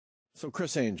So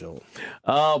Criss Angel.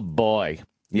 Oh, boy.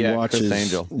 Yeah, Criss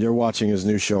Angel. You're watching his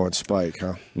new show on Spike,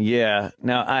 huh? Yeah.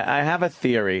 Now, I have a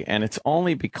theory, and it's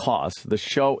only because the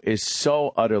show is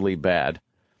so utterly bad.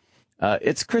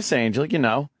 It's Criss Angel, you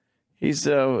know. He's,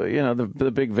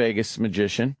 the big Vegas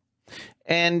magician.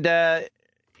 And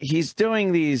he's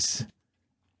doing these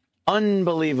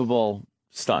unbelievable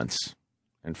stunts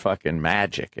and fucking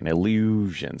magic and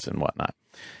illusions and whatnot.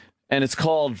 And it's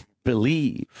called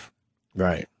Believe.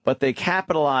 Right. But they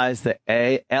capitalize the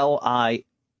A-L-I-E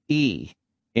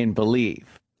in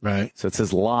Believe. Right. So it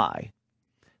says lie.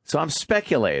 So I'm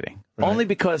speculating, only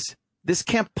because this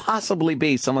can't possibly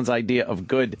be someone's idea of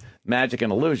good magic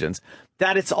and illusions,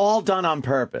 that it's all done on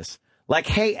purpose. Like,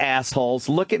 hey, assholes,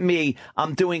 look at me.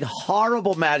 I'm doing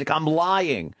horrible magic. I'm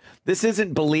lying. This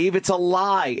isn't Believe. It's a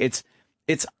lie. It's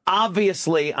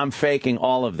obviously I'm faking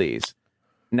all of these.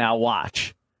 Now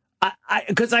watch.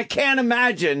 Because I can't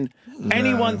imagine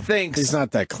anyone thinks... He's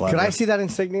not that clever. Could I see that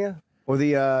insignia? Or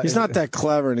the? He's not that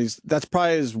clever, and that's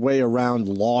probably his way around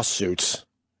lawsuits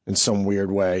in some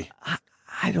weird way.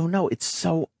 I don't know. It's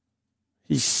so...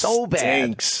 He's so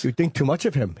bad. You think too much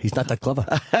of him. He's not that clever.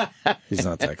 He's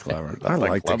not that clever. I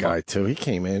like the guy, too. He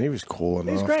came in. He was cool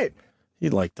enough. He's great.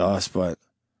 He liked us, but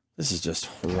this is just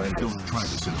horrendous. Don't try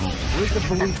this at home. Where's the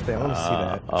Belief there? I want to see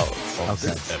that. Okay.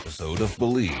 This episode of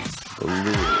Believe. Oh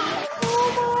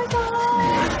my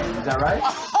God. Is that right?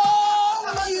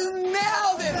 Oh, you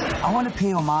nailed it! I want to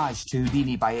pay homage to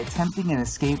Houdini by attempting an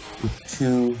escape with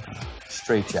 2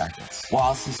 straitjackets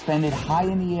while suspended high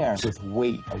in the air with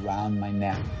weight around my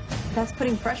neck. That's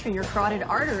putting pressure in your carotid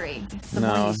artery. The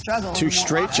more you struggle. 2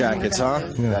 straitjackets, huh?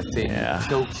 That thing is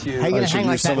so cute. How you gonna hang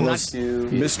like that? Some of those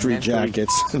mystery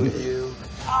jackets. It's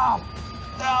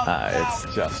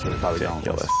just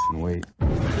ridiculous. Wait.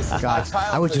 God,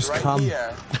 I would just come.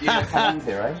 There,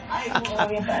 right?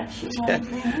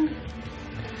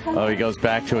 Oh, he goes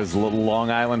back to his little Long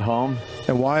Island home?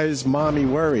 And why is Mommy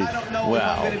worried? I don't know if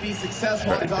I'm going to be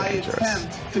successful if I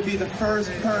attempt to be the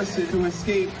first person to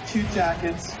escape 2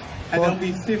 jackets, and there'll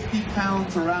be 50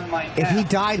 pounds around my neck. If he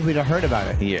died, we'd have heard about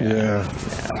it. Yeah.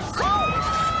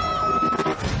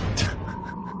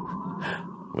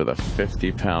 With a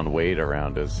 50-pound weight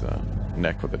around his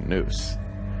neck with a noose.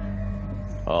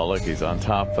 Oh, look, he's on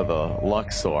top of the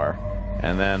Luxor.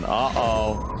 And then,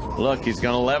 look, he's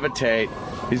going to levitate.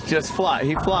 He's just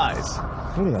he flies.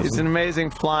 He's an amazing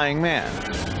flying man.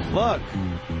 Look.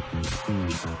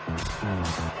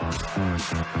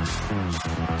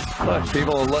 Look,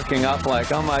 people are looking up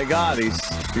like, oh my God, he's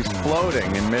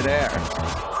floating in midair.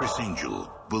 Criss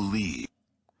Angel, Believe.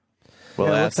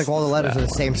 Well, it looks like all the letters are the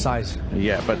same size.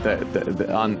 Yeah, but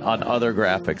on other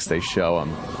graphics they show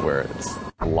them where it's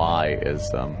lie is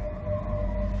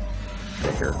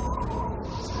bigger.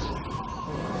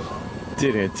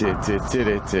 Did it.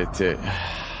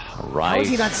 Right. How is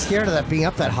he not scared of that being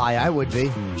up that high? I would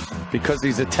be. Because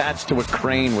he's attached to a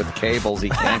crane with cables. He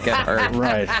can't get hurt.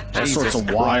 Right. All sorts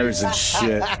of wires and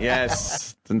shit.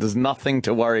 Yes. And there's nothing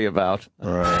to worry about.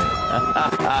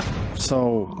 Right.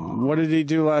 So, what did he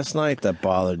do last night that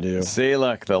bothered you? See,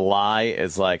 look, the lie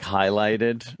is like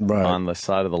highlighted on the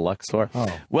side of the Luxor. Oh.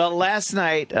 Well, last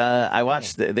night I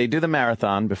watched, they do the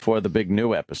marathon before the big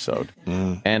new episode.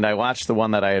 And I watched the one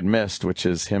that I had missed, which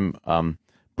is him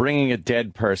bringing a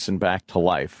dead person back to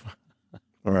life.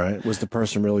 All right. Was the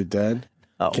person really dead?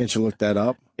 Oh. Can't you look that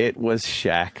up? It was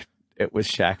Shaq. It was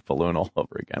Shaq Balloon all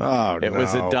over again. Oh, It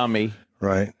was a dummy.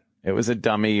 Right. It was a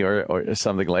dummy or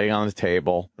something laying on the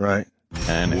table. Right.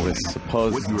 And it was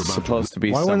supposed to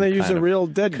be Why some wouldn't they use kind a of real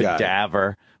dead guy?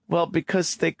 cadaver. Well,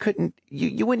 because they couldn't,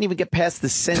 you wouldn't even get past the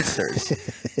censors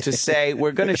to say,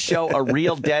 we're going to show a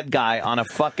real dead guy on a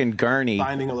fucking gurney.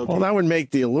 Well, that would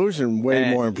make the illusion way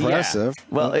more impressive. Yeah.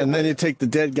 Well, and then you take the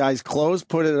dead guy's clothes,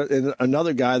 put it in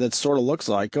another guy that sort of looks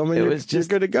like him, and you're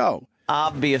good to go.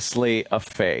 Obviously a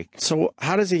fake. So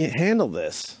how does he handle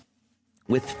this?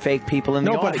 With fake people in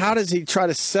the audience. No, but how does he try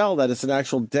to sell that it's an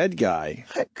actual dead guy?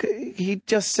 He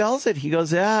just sells it. He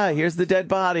goes, here's the dead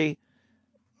body.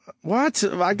 What?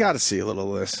 I got to see a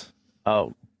little of this.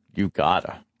 Oh, you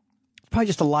gotta. It's probably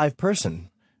just a live person.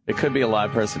 It could be a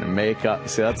live person in makeup.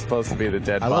 See, that's supposed to be the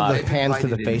dead body. I love the pans to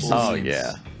the faces. Oh,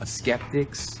 yeah. Of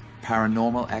skeptics,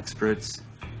 paranormal experts,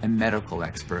 and medical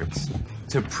experts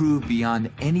to prove beyond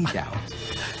any doubt.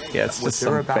 Yeah, it's just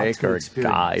some fake or a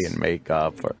guy in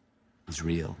makeup. It's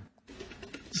real.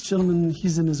 This gentleman,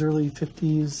 he's in his early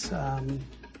 50s.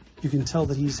 You can tell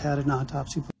that he's had an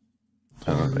autopsy.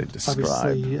 I don't know, they describe.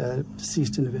 Obviously, a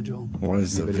deceased individual. Why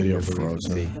is the video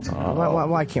frozen?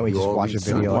 Why can't we just watch a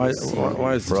video? Why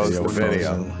is the video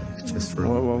frozen? just for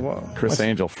Whoa. Criss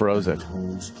Angel froze it.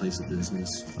 Home's place of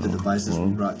business. The devices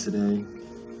we brought today,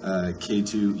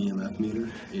 K2 EMF meter.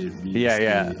 It reads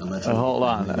Yeah. the electrical Hold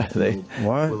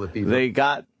on. They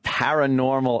got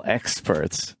paranormal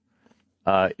experts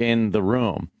in the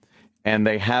room, and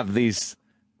they have these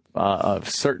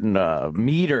certain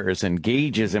meters and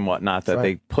gauges and whatnot that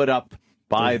they put up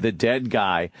by the dead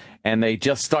guy, and they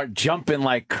just start jumping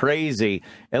like crazy.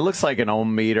 It looks like an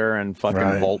ohm meter and fucking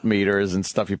voltmeters and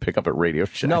stuff you pick up at Radio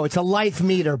Shack. No, it's a life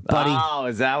meter, buddy. Oh,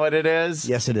 is that what it is?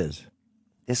 Yes, it is.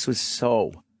 This was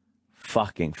so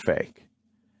fucking fake.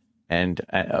 And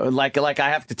like I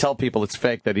have to tell people it's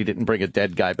fake that he didn't bring a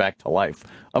dead guy back to life.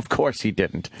 Of course he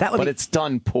didn't. But it's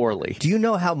done poorly. Do you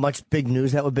know how much big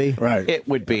news that would be? Right. It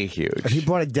would be huge. If he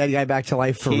brought a dead guy back to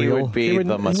life for real, he would be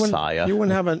the Messiah. He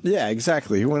wouldn't have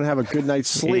exactly. He wouldn't have a good night's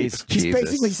sleep. He's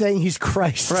basically saying he's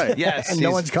Christ. Right. Yes. And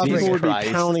no one's covering People it. would be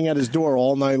pounding at his door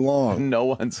all night long. No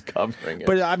one's covering it.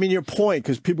 But I mean, your point,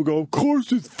 because people go, of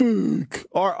course it's fake.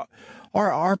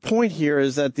 Our point here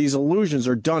is that these illusions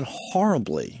are done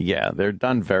horribly. Yeah, they're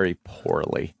done very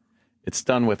poorly. It's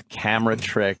done with camera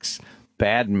tricks,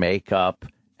 bad makeup,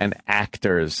 and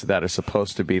actors that are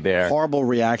supposed to be there. Horrible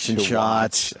reaction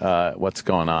shots. What's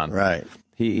going on? Right.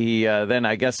 He then,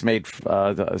 I guess, made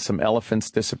some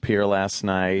elephants disappear last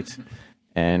night.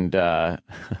 And, all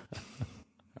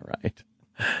right.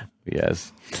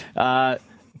 Yes.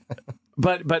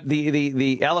 But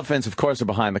the elephants, of course, are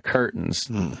behind the curtains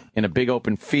in a big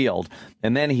open field.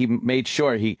 And then he made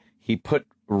sure he put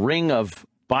ring of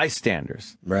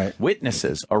bystanders,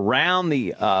 witnesses, around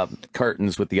the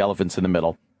curtains with the elephants in the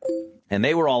middle. And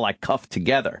they were all like cuffed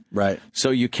together. Right. So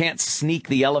you can't sneak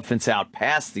the elephants out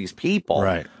past these people.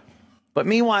 Right. But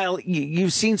meanwhile,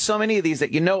 you've seen so many of these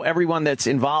that you know everyone that's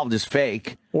involved is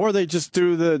fake. Or they just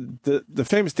do the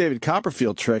famous David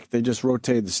Copperfield trick. They just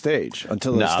rotate the stage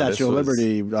until the Statue of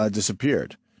Liberty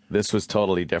disappeared. This was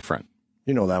totally different.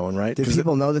 You know that one, right? Did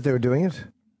people know that they were doing it?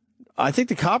 I think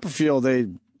the Copperfield, they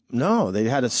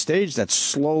had a stage that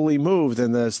slowly moved,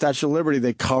 and the Statue of Liberty,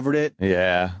 they covered it.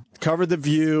 Yeah. Covered the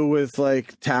view with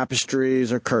like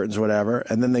tapestries or curtains, whatever,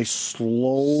 and then they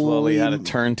slowly had a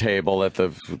turntable that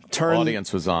the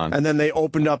audience was on, and then they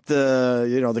opened up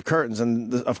the curtains,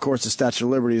 and of course the Statue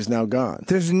of Liberty is now gone.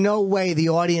 There's no way the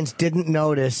audience didn't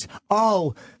notice.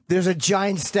 Oh, there's a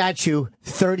giant statue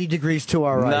 30 degrees to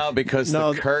our right. No, because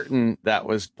the curtain that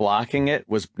was blocking it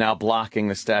was now blocking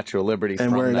the Statue of Liberty and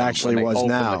from where it actually was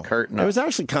now. The curtain it was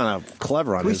actually kind of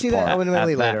clever on his part. We see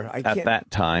that later. At that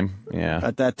time, yeah.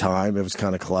 At that time, it was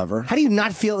kind of clever. How do you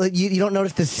not feel that you don't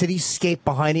notice the cityscape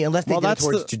behind you unless they go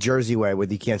towards the Jersey way where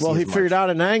you can't see Well, he as much. figured out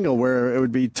an angle where it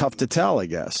would be tough to tell, I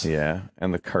guess. Yeah,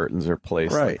 and the curtains are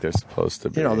placed like they're supposed to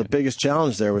be. You know, the biggest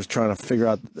challenge there was trying to figure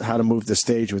out how to move the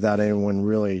stage without anyone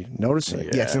really noticing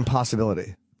it. Yeah, it's an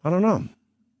impossibility. I don't know.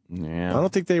 Yeah. I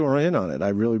don't think they were in on it. I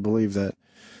really believe that,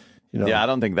 Yeah, I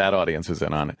don't think that audience was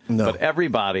in on it. No. But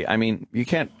everybody, I mean, you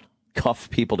can't cuff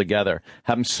people together,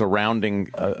 have them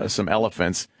surrounding some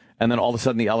elephants, and then all of a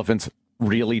sudden the elephants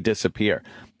really disappear.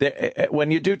 When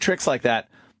you do tricks like that,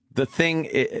 the thing,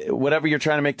 whatever you're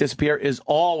trying to make disappear, is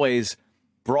always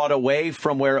brought away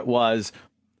from where it was,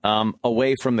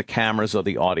 away from the cameras or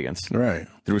the audience. Right.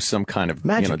 Through some kind of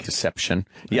deception.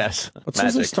 Yes. As soon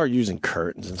as they start using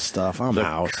curtains and stuff, I'm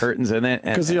out. Curtains and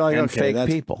you're like, okay, fake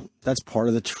people. That's part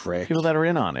of the trick. People that are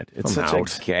in on it. It's such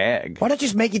a gag. Why not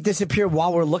just make it disappear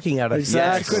while we're looking at it?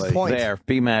 Exactly. That's a good point. There,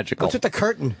 be magical. What's with the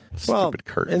curtain? Well,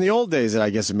 curtain. in the old days, I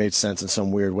guess it made sense in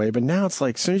some weird way, but now it's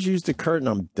like, as soon as you use the curtain,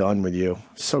 I'm done with you.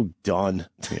 So done.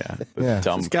 Yeah.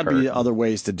 There's got to be other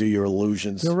ways to do your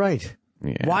illusions. You're right.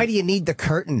 Yeah. Why do you need the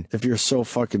curtain? If you're so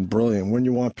fucking brilliant, wouldn't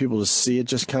you want people to see it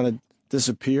just kind of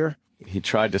disappear? He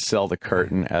tried to sell the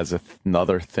curtain as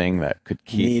another thing that could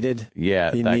keep... Needed? Yeah.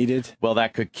 Needed? Well,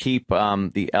 that could keep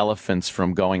the elephants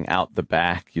from going out the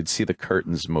back. You'd see the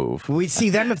curtains move. We'd see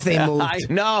them if they moved. I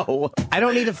know. I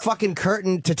don't need a fucking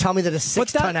curtain to tell me that a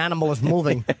 6-ton animal is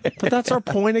moving. But that's our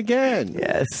point again.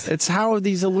 Yes. It's how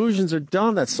these illusions are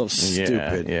done that's so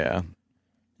stupid. Yeah.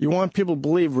 You want people to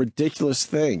believe ridiculous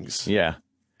things. Yeah.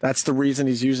 That's the reason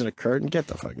he's using a curtain? Get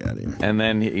the fuck out of here. And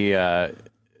then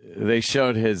they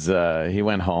showed his, he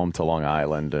went home to Long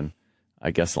Island, and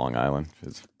I guess Long Island,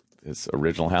 his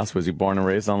original house. Was he born and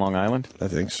raised on Long Island? I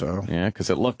think so. Yeah, because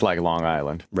it looked like Long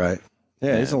Island. Right.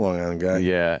 Yeah, he's a Long Island guy.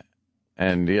 Yeah.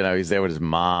 And, he's there with his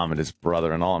mom and his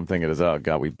brother, and all I'm thinking is, oh,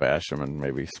 God, we bash him, and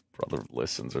maybe his brother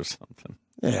listens or something.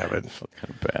 Yeah, but... kind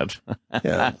of bad.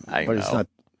 Yeah, I but know. he's not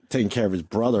taking care of his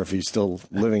brother if he's still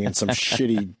living in some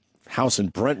shitty house in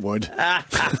Brentwood.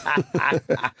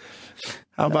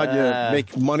 How about you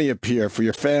make money appear for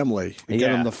your family and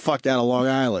get them the fuck out of Long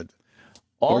Island?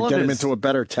 Or get him into a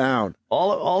better town.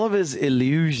 All of his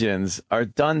illusions are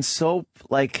done so,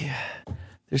 like,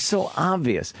 they're so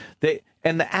obvious.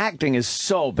 And the acting is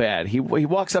so bad. He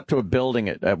walks up to a building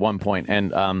at one point,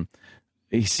 and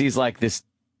he sees, like, this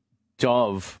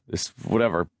dove, this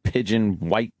whatever, pigeon,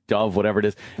 white dove, whatever it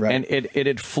is. Right. And it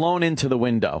had flown into the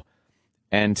window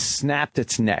and snapped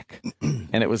its neck.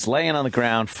 And it was laying on the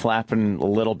ground, flapping a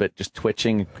little bit, just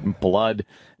twitching, blood.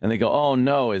 And they go, oh,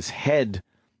 no, his head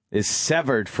is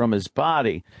severed from his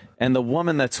body. And the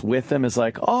woman that's with him is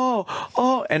like,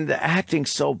 oh, and the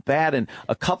acting's so bad. And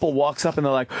a couple walks up and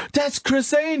they're like, that's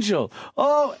Criss Angel.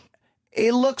 Oh,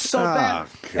 it looks so bad.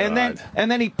 God. And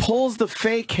then he pulls the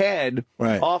fake head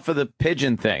off of the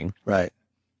pigeon thing. Right.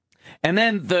 And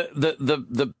then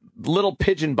the little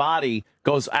pigeon body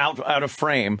goes out of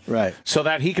frame, right? So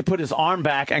that he could put his arm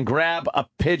back and grab a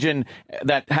pigeon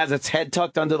that has its head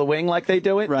tucked under the wing, like they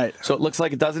do it, right? So it looks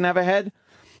like it doesn't have a head.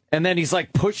 And then he's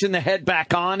like pushing the head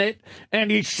back on it, and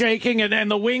he's shaking, and then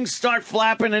the wings start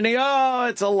flapping, and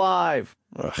it's alive.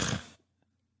 Ugh.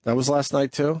 That was last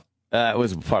night too. It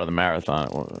was part of the marathon.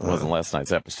 It wasn't last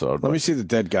night's episode. Let me see the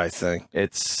dead guy thing.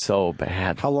 It's so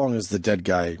bad. How long is the dead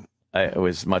guy? It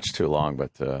was much too long,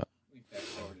 but good.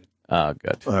 All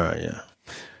right, yeah.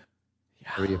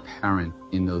 Very apparent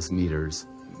in those meters.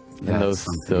 In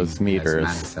those meters,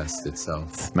 manifests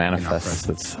itself. Manifests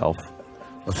itself.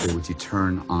 Okay, would you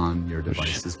turn on your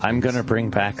devices, please? I'm going to bring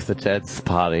back the dead's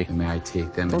body. And may I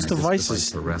take them? Those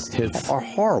devices are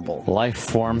horrible. Life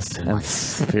forms and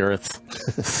spirits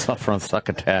suffer on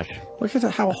succotash. Look at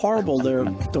how horrible their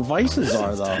devices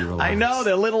are, though. I know,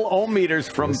 they're little ohm meters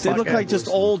from... They look like just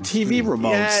old TV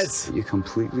remotes. Yes. You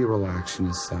completely relax in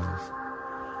yourself.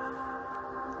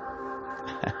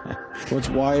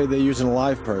 Why are they using a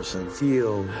live person?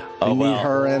 Feel. They need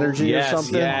her energy or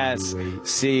something? Yes,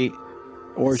 see...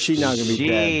 Or is she not going to be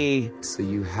dead? So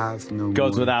you have no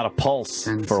goes without a pulse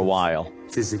for a while.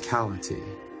 Physicality.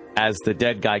 As the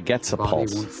dead guy gets a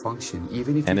pulse. Won't function,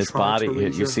 even if and his body,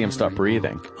 you see him start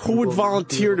breathing. Who would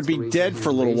volunteer to be dead for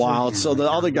a little while so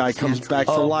the other guy comes back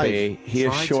to life? He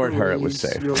assured her it was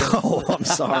safe. Oh, I'm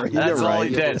sorry. That's You're all right.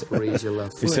 he did.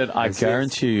 He said, I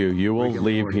guarantee you will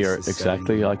leave here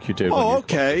exactly like you did. Oh,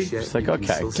 okay. She's like,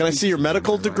 okay. Can I see your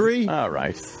medical degree? All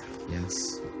right.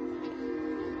 Yes.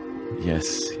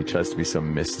 Yes, he tries to be so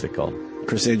mystical.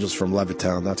 Criss Angel's from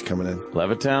Levittown. That's coming in.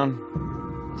 Levittown?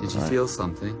 Did you feel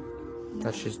something?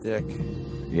 Touch his dick.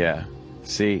 Yeah.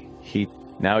 See,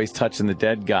 now he's touching the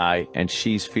dead guy, and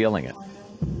she's feeling it.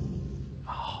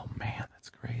 Oh, man, that's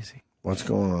crazy. What's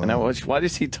going on? And why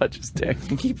does he touch his dick?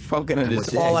 You keep poking at his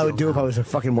dick. All I would do if I was a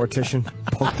fucking mortician.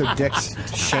 Poke their dicks.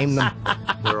 Shame them.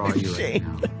 Where are you right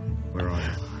now? Where are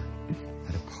you?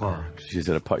 At a park. She's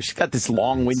at a park. She's got this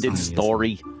long-winded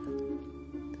story.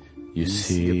 You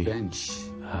see a bench.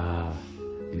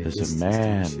 There's a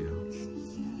man.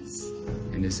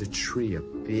 And there's a tree, a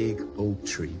big oak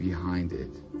tree behind it.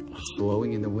 It's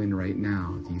blowing in the wind right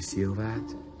now. Do you feel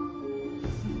that?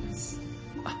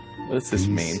 What does this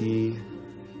mean?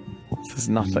 This is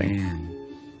nothing. Man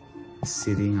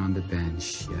sitting on the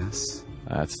bench, yes?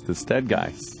 That's this dead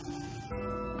guy.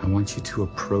 I want you to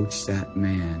approach that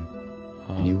man,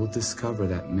 and you will discover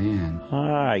that man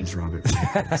is Robert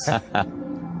Friedrichs.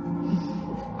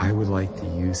 I would like the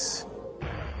use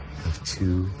of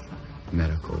 2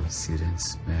 medical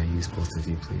students. May I use both of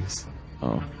you, please?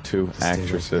 Oh, 2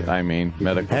 actresses. I mean,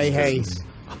 medical. Hey.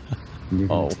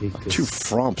 Oh, 2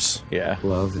 frumps. Yeah.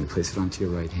 Glove and place it onto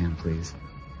your right hand, please.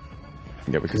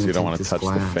 Yeah, because you don't want to touch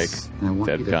the fake and I want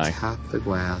dead you to guy. Tap the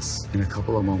glass in a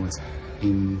couple of moments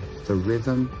in the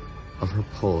rhythm of her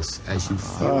pulse as you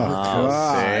feel Oh, her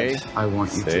pulse. God. I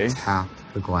want you to tap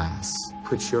the glass.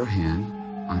 Put your hand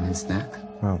on his neck.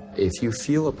 Oh. If you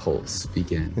feel a pulse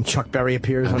begin, And Chuck Berry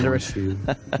appears I under want it. you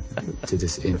to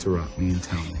just interrupt me and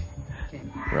tell me.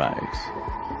 Right.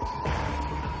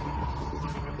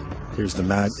 Here's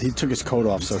the He took his coat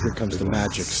off, so here comes the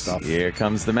magic stuff. Here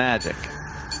comes the magic.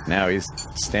 Now he's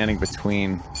standing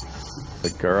between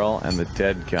the girl and the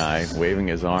dead guy, waving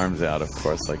his arms out, of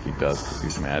course, like he does because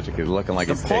he's magic. He's looking like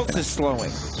he's taking is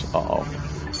slowing. Uh-oh.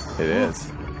 It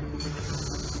is.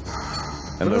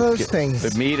 And What are those things?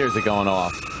 The meters are going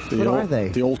off. What are they?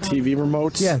 The old TV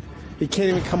remotes? Yeah. He can't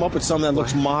even come up with something that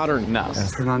looks modern. No.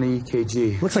 Turn on the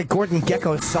EKG. Looks like Gordon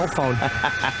Gekko's cell phone.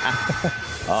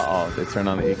 Uh-oh, they turn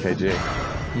on the EKG.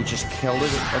 You just killed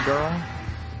a girl?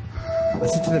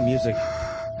 Listen to the music.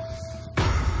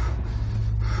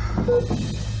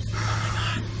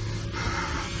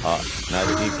 Now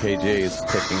the EKG is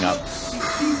picking up.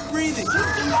 He's breathing.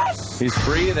 He's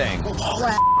breathing.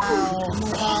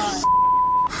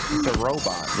 It's a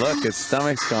robot. Look, his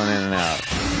stomach's going in and out.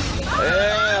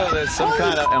 Ew, there's some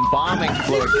kind of embalming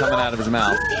fluid coming out of his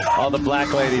mouth. Oh, the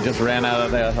black lady just ran out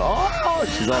of there. Oh,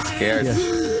 she's all scared.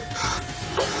 Yeah.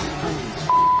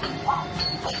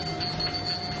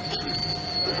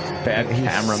 Bad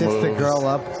camera Sits moves. the girl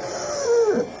up.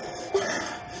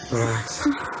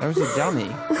 That was a dummy.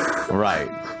 Right.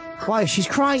 Why? She's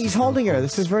crying. He's holding her.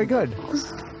 This is very good.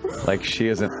 Like she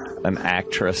isn't an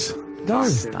actress. No.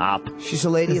 Stop. She's a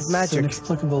lady of It's magic.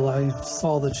 inexplicable. I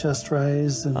saw the chest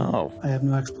rise, and I have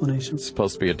no explanation.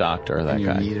 Supposed to be a doctor, that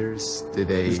guy. Meters, did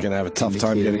they He's going to have a tough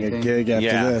time indicate getting a anything? gig after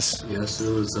Yeah. this. Yes,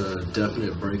 there was a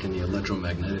definite break in the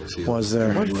electromagnetic field. Was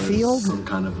there? What It was field? Some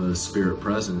kind of a spirit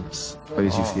presence. What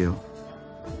did you feel?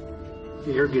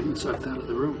 You're getting sucked out of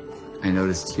the room. I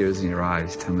noticed tears in your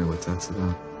eyes. Tell me what that's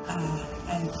about.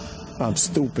 I'm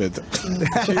stupid.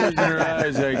 Tears in her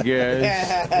eyes, I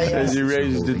guess. As he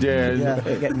raised the dead. Yeah,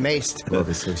 they get maced. Love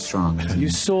is so strong. You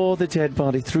saw the dead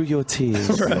body through your tears.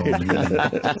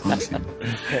 Function.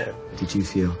 Did you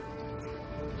feel?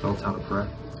 Felt out of breath.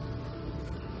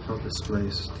 Felt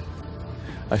displaced.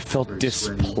 I felt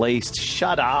displaced.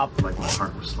 Shut up. Like my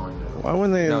heart was slowing down. Why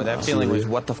wouldn't they? No, that feeling was,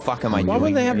 what the fuck am I Why doing?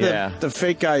 wouldn't they have Yeah. the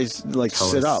fake guys like Tell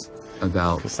sit up? us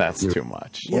about Because that's too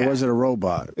much. Or was it a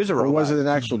robot? It was a Or was robot. it an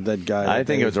actual dead guy? I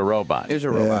think it was a robot. It was a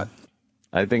robot.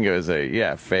 I think it was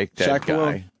a fake dead Shaq guy.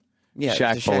 balloon? Yeah,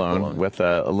 Shaq it's a Shaq balloon, balloon. with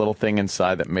a little thing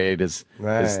inside that made his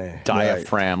Right.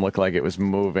 diaphragm look like it was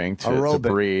moving to robot.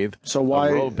 breathe. So why-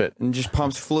 A robot. And just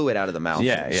pumps fluid out of the mouth.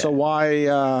 Yeah, yeah. So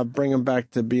why bring him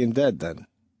back to being dead then?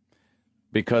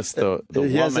 Because the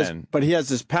He has this, woman. but he has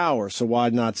this power, so why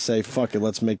not say fuck it?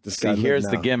 Let's make this guy. See, live here's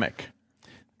the now. gimmick.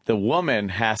 The woman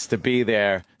has to be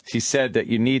there. She said that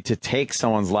you need to take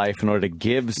someone's life in order to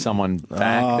give someone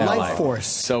back their Life life. force.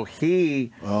 So he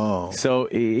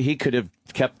could have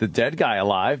kept the dead guy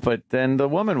alive, but then the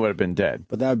woman would have been dead.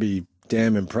 But that'd be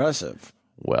damn impressive.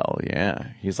 Well, yeah,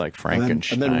 he's like And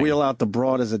Frankenstein. then wheel out the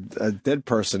broad as a dead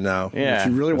person now. Yeah, If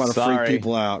you really want to sorry. freak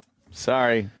people out,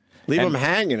 Sorry. leave And- him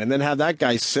hanging, and then have that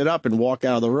guy sit up and walk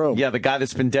out of the room. Yeah, the guy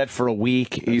that's been dead for a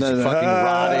week. He's then, fucking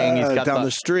rotting. He's got down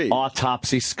the street.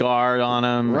 autopsy scar on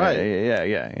him. Right.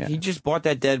 Yeah. He just bought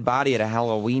that dead body at a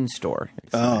Halloween store.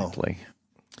 Exactly.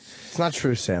 It's not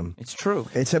true, Sam. It's true.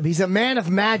 He's a man of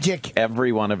magic.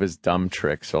 Every one of his dumb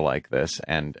tricks are like this,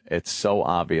 and it's so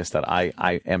obvious that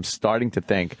I am starting to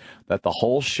think that the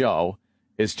whole show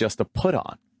is just a put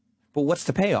on. But what's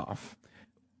the payoff?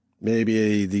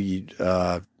 Maybe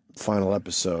the final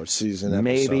episode, season That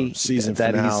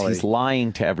finale. he's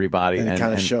lying to everybody, and it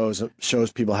kind of and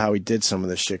shows people how he did some of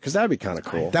this shit, because that'd be kind of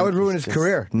cool. That would ruin his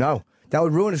career. No. That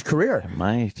would ruin his career.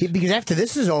 might. Because after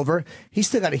this is over, he's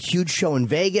still got a huge show in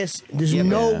Vegas. There's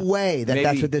no way that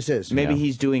that's what this is. Maybe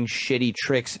he's doing shitty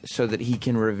tricks so that he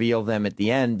can reveal them at the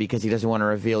end because he doesn't want to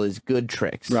reveal his good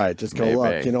tricks. Right, just go,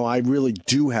 look, I really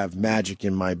do have magic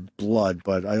in my blood,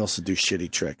 but I also do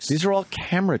shitty tricks. These are all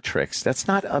camera tricks. That's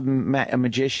not a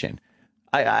magician.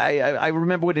 I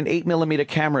remember with an 8mm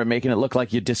camera making it look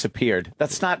like you disappeared.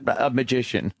 That's not a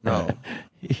magician. No.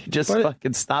 You just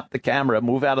fucking stop the camera,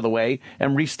 move out of the way,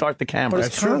 and restart the camera.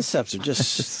 But his concepts are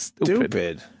just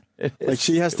stupid. Like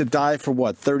she has to die for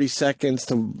what, 30 seconds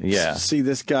to see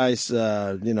this guy's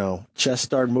chest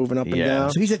start moving up and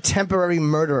down. So he's a temporary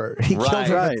murderer. He killed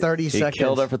her for 30 seconds. He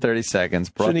killed her for 30 seconds.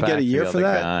 Brought Shouldn't he back get a year the for other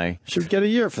that? Guy. Should get a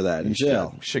year for that in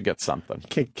jail. Should get something. You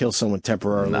can't kill someone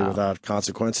temporarily without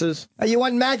consequences. You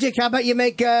want magic? How about you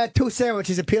make 2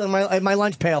 sandwiches appeal in my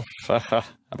lunch pail? How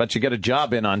about you get a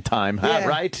job in on time, huh?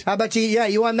 Right? How about you? Yeah,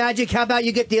 you want magic? How about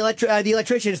you get the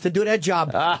electricians to do their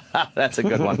job? That's a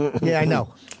good one. Yeah, I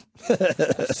know.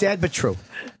 Sad but true.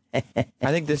 I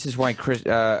think this is why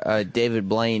David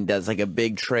Blaine does like a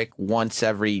big trick once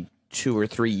every 2 or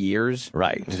 3 years.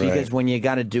 Right. Because when you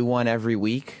got to do one every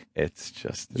week, it's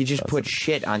just you just put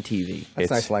shit on TV.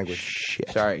 That's nice language. Shit.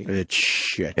 Sorry. It's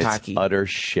shit. It's Cocky. utter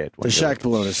shit. The Shaq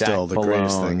balloon is still the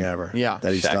greatest thing ever. Yeah.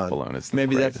 that he's Shaq done. balloon is the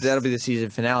Maybe greatest. that'll be the season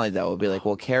finale. That will be like,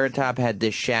 well, Carrot Top had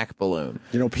this Shaq balloon.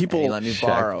 People and he let me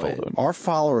borrow it. Our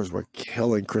followers were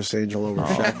killing Criss Angel over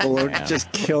Shaq balloon,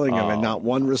 just killing him, and not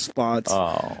one response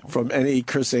from any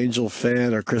Criss Angel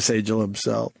fan or Criss Angel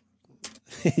himself.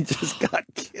 He just got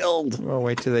killed. Well,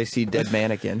 wait till they see Dead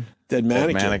Mannequin. Dead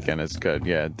Mannequin. Dead Mannequin is good.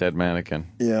 Yeah, Dead Mannequin.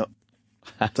 Yeah.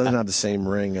 Doesn't have the same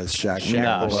ring as Shaq.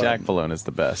 No, Shaq balloon is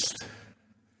the best.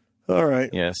 All right.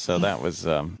 Yeah, so that was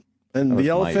And the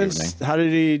elephants, how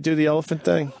did he do the elephant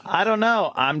thing? I don't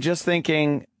know. I'm just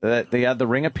thinking that they had the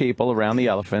ring of people around the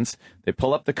elephants. They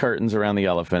pull up the curtains around the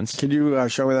elephants. Could you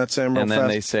show me that, Sam, real And then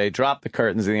fast? they say, drop the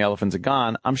curtains, and the elephants are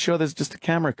gone. I'm sure there's just a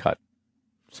camera cut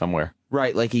somewhere.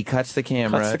 Right, like he cuts the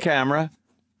camera. Cuts the camera,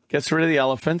 gets rid of the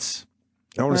elephants.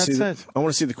 I want to see. That's it. I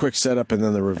want to see the quick setup and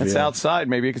then the reveal. It's outside.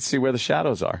 Maybe you could see where the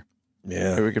shadows are.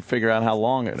 Yeah. Maybe we could figure out how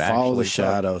long it actually Follow the took.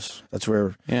 shadows. That's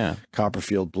where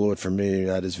Copperfield blew it for me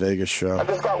at his Vegas show. I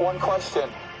just got one question.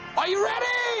 Are you ready?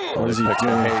 What is he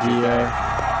doing here?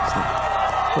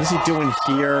 What is he doing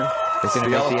here? It's going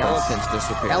to make the elephants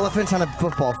disappear. Elephants on a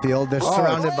football field. They're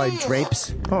surrounded by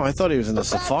drapes. Oh, I thought he was in the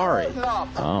safari.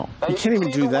 Oh. You can't even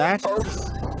do that?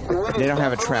 They don't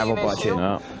have a travel budget.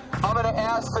 No. I'm going to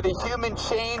ask for the human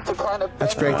chain to kind of...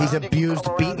 That's great. These abused,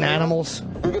 beaten animals.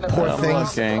 Poor I'm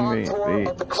things. looking.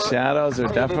 The shadows are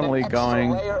definitely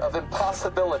going with the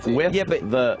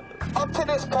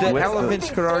elephants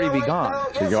could already be gone.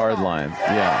 The yard line.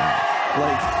 Yeah.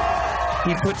 Like,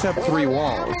 he puts up 3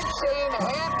 walls.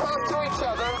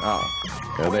 Oh,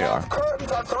 there they are.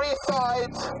 Curtains on 3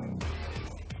 sides.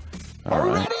 All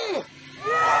right. Ready?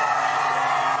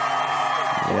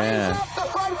 Yeah. The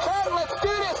front curtain. Let's do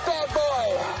this, bad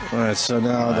boy. All right, so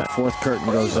now the fourth curtain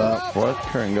goes up. Fourth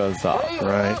curtain goes up.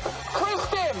 Right.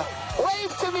 Kristen,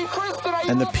 wave to me, Kristen.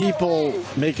 And the people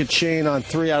make a chain on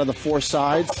 3 out of the 4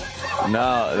 sides?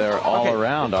 No, they're all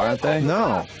around, aren't they?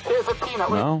 No. Here's a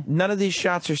peanut. No? None of these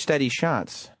shots are steady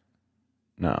shots.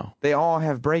 No. They all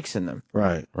have breaks in them.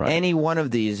 Right. Any one of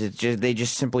these, it's just they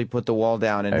just simply put the wall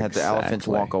down and had the elephants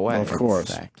walk away. Of course.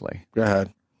 Exactly. Go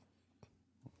ahead.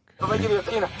 I'm going to give you a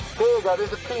peanut. Here you go.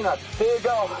 There's a peanut. Here you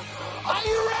go. Are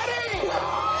you ready?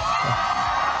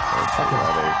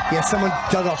 Yeah, someone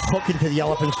dug a hook into the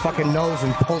elephant's fucking nose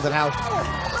and pulled it out.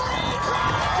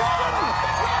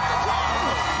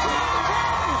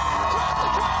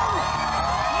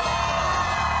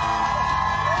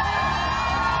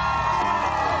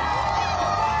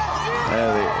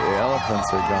 The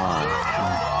elephants are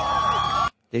gone.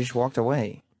 They just walked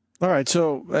away. All right,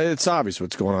 so it's obvious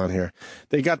what's going on here.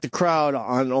 They got the crowd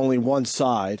on only one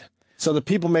side, so the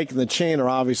people making the chain are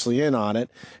obviously in on it,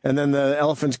 and then the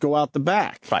elephants go out the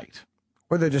back. Right.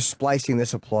 Or they're just splicing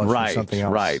this applause from something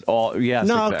else. Right. Yes,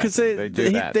 no, exactly.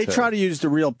 because they try to use the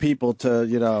real people to,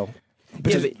 Yeah,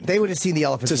 but they would have seen the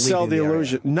elephants to sell the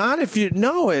illusion. Not if you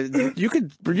know it. You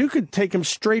could take them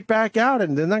straight back out,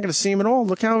 and they're not going to see them at all.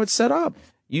 Look how it's set up.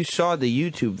 You saw the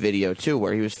YouTube video, too,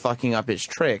 where he was fucking up his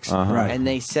tricks. Right. And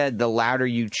they said the louder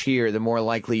you cheer, the more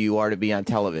likely you are to be on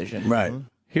television. Right.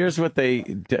 Here's what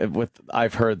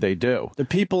I've heard they do. The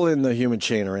people in the human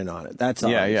chain are in on it. That's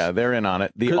obvious. Yeah, they're in on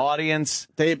it. The audience,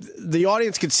 the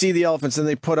audience could see the elephants, and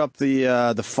they put up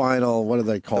the final. What are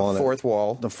they calling it? The fourth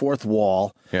wall. The fourth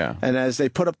wall. Yeah. And as they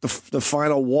put up the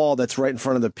final wall that's right in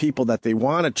front of the people that they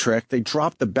want to trick, they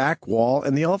drop the back wall,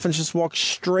 and the elephants just walk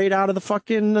straight out of the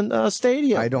fucking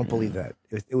stadium. I don't believe that.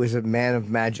 It was a man of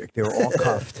magic. They were all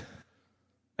cuffed.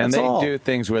 and That's they all. do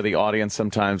things where the audience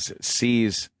sometimes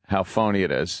sees how phony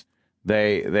it is.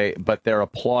 But they're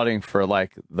applauding for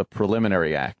like the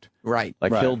preliminary act. Right.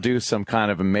 Like he'll do some kind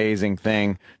of amazing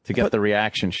thing to get the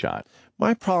reaction shot.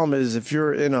 My problem is if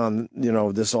you're in on,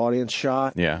 this audience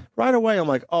shot, Yeah. right away I'm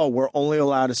like, oh, we're only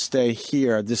allowed to stay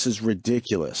here. This is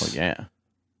ridiculous. Well, yeah.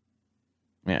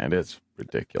 Yeah, it is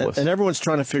ridiculous. And everyone's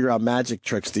trying to figure out magic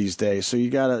tricks these days, so you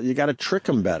gotta trick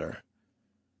them better.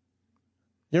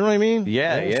 You know what I mean?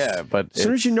 Yeah, but as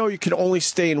soon as you know you can only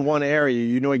stay in one area,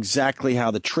 you know exactly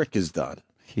how the trick is done.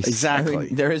 Exactly. I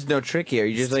mean, there is no trick here.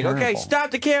 You're just like, okay,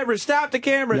 stop the camera, stop the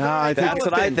camera. No, I think that's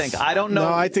what I think. I don't know.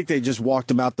 No, I think they just walked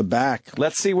them out the back.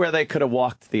 Let's see where they could have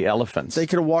walked the elephants. They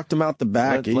could have walked them out the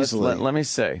back easily. Let me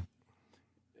see.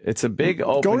 It's a big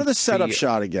open. Go to the setup field.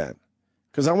 shot again,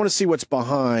 because I want to see what's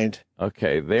behind.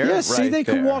 Okay, there. Yeah, see, they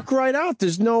could walk right out.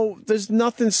 There's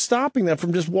nothing stopping them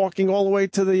from just walking all the way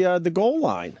to the goal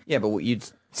line. Yeah, but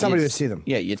Somebody would see them.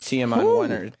 Yeah, you'd see them on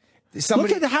one or.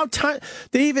 Somebody, Look at how tight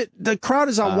the crowd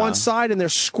is on one side and they're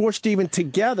squished even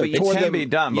together. It can be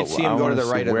done, but you'd see them go to the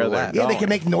right or the left. yeah, they can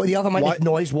make noise. The other might make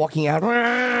noise walking out.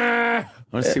 I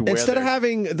want to see where Instead of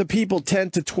having the people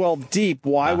 10 to 12 deep,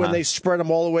 why when they spread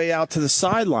them all the way out to the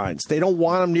sidelines? They don't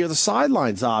want them near the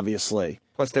sidelines, obviously.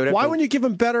 Plus, they would have why to, wouldn't you give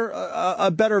them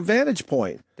a better vantage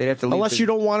point? They'd have to leave unless you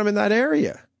don't want them in that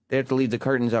area. They have to leave the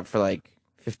curtains up for like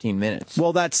 15 minutes.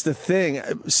 Well, that's the thing.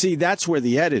 See, that's where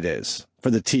the edit is for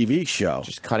the TV show.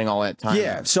 Just cutting all that time.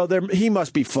 Yeah, so he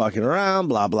must be fucking around,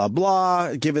 blah, blah,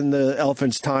 blah, giving the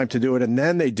elephants time to do it, and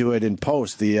then they do it in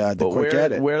post, the quick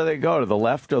edit. Where do they go? To the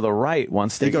left or the right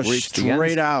once they go reach the end?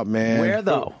 straight out, man. Where,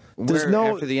 though? There's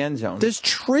no after the end zone. There's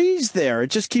trees there.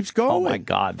 It just keeps going. Oh my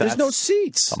God! There's no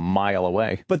seats. A mile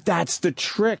away. But that's the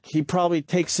trick. He probably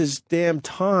takes his damn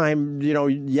time,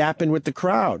 yapping with the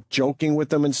crowd, joking with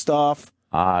them and stuff.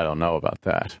 I don't know about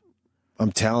that.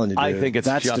 I'm telling you, dude, I think it's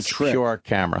that's just the trick. pure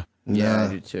camera. Yeah, I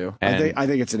do too. I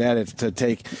think it's an edit to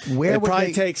take. It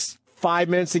probably takes 5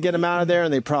 minutes to get him out of there,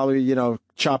 and they probably,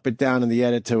 chop it down in the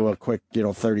edit to a quick,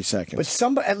 30 seconds.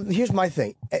 But here's my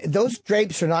thing. Those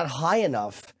drapes are not high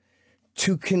enough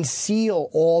to conceal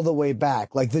all the way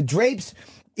back. Like the drapes,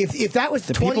 if that was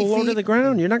the 20 people low feet, to the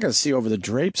ground, you're not going to see over the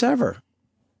drapes ever.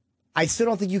 I still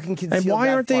don't think you can conceal And why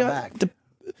that aren't far they? back.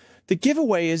 The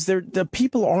giveaway is the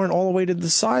people aren't all the way to the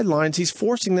sidelines. He's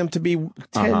forcing them to be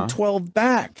 10, 12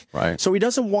 back. Right. So he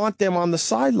doesn't want them on the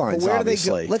sidelines, But where do they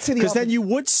obviously. go? Let's say because then you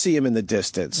would see him in the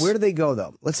distance. Where do they go,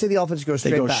 though? Let's say the offense goes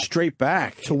straight They go back. straight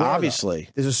back, To where, obviously.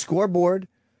 though? There's a scoreboard,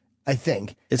 I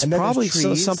think. It's and then probably there's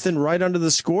trees. something right under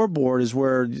the scoreboard is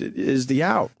where is the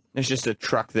out. There's just a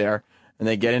truck there, and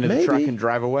they get into Maybe. the truck and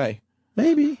drive away.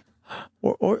 Maybe.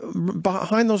 Or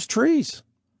behind those trees.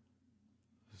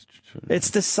 It's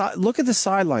the look at the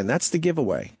sideline. That's the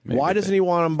giveaway. Why doesn't he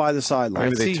want him by the sideline?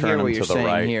 Maybe they turn him what to you're the saying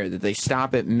right. here, that they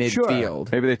stop at midfield.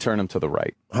 Maybe they turn him to the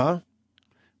right. Huh?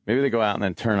 Maybe they go out and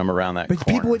then turn him around that But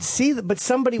corner. people would see that. But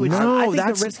somebody would. No, I think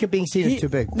that's the risk of being seen is too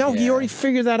big. No, he already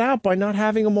figured that out by not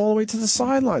having him all the way to the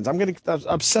sidelines. I'm going to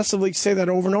obsessively say that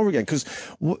over and over again because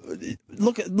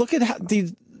look at how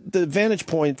the vantage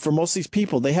point for most of these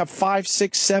people. They have 5,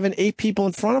 6, 7, 8 people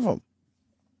in front of them,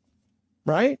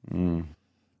 right?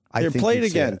 I They're think played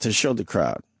you'd see again it. to show the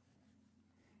crowd.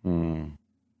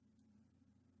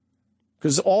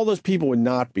 Because all those people would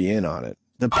not be in on it.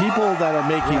 The people that are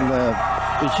making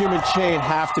the human chain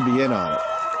have to be in on it.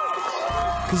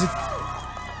 Because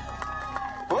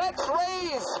Let's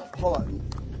raise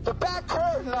the back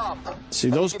curtain up. see,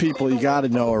 those people you got to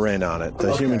know are in on it,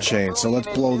 the human chain. So let's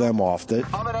blow them off.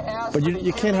 But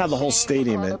you can't have the whole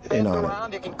stadium in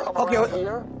on it. Okay,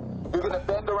 here. You're going to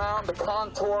bend around the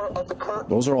contour of the curtain.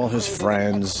 Those are all his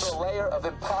friends,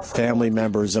 family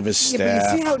members of his Yeah, but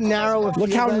staff. you see how narrow a Look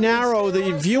field how that is? narrow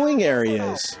the viewing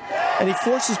area is. And he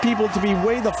forces people to be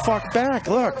way the fuck back.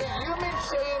 Look.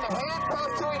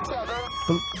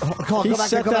 Come on, He go back,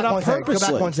 set go that back up one second. Go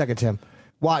purposely. back 1 second, Tim.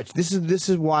 Watch. This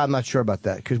is why I'm not sure about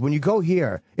that. Because when you go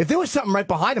here, if there was something right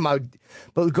behind him, I would.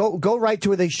 But go right to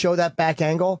where they show that back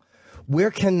angle.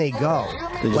 Where can they go?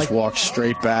 They just walk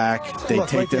straight back. They Look,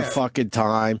 take right their there. fucking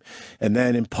time. And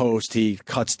then in post, he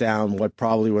cuts down what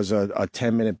probably was a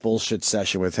 10-minute bullshit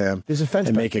session with him. There's a fence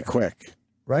and back make it quick.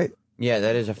 Right? Yeah,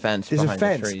 that is a fence There's a behind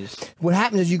fence. the trees. What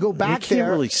happens is you go back You can't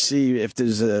there. really see if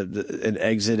there's an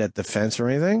exit at the fence or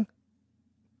anything.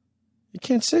 You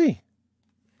can't see.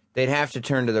 They'd have to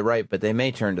turn to the right, but they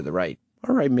may turn to the right.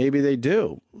 All right, maybe they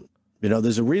do.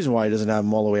 There's a reason why he doesn't have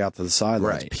them all the way out to the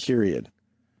sidelines, Right. period.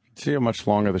 See how much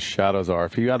longer the shadows are.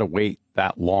 If you had to wait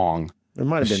that long, It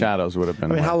might the have been. shadows would have been.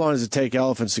 I mean, like- how long does it take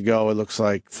elephants to go? It looks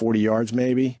like 40 yards,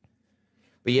 maybe.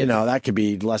 But yeah, That could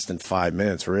be less than 5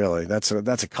 minutes, really. That's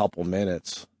a couple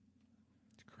minutes.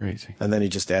 Crazy. And then he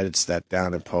just edits that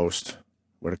down in post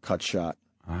with a cut shot.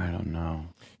 I don't know.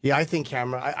 Yeah, I think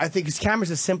camera. I think his camera's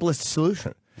the simplest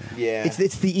solution. Yeah. It's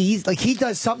the ease. Like he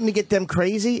does something to get them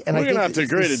crazy, and I think it's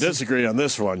this- disagree on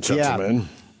this one, gentlemen.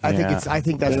 I think it's. I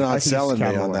think that's. They're I not think selling it's me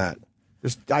camera on work.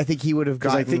 that. I think he would have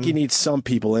Because gotten. I think he needs some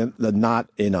people not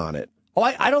in on it. Oh,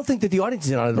 I don't think that the audience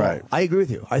is in on it at Right. all. I agree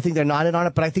with you. I think they're not in on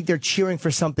it, but I think they're cheering for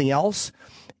something else,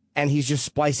 and he's just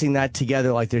splicing that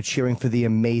together like they're cheering for the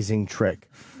amazing trick.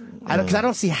 Because I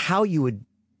don't see how you would.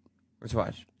 Let's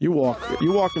watch. You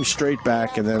walk him straight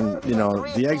back, and then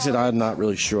the exit I'm not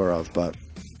really sure of, but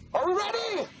Are we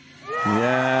ready?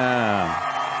 Yeah.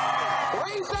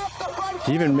 Raise up the front.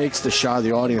 he even makes the shot of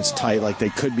the audience tight, like they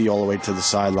could be all the way to the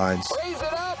sidelines. Raise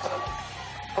it up.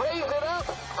 Raise it up.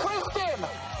 Kristen,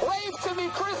 wave to me.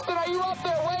 Kristen, are you up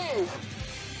there? Wave.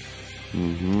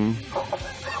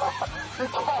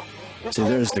 See,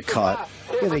 there's the cut.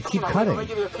 Yeah, they keep cutting.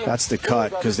 That's the cut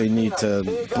because they need to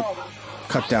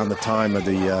cut down the time of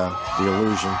the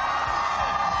illusion.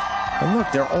 And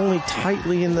look, they're only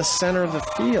tightly in the center of the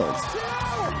field.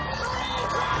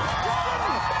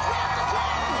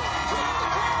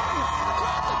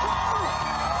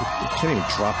 You can't even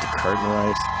drop the curtain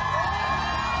right.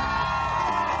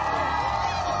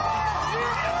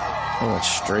 I went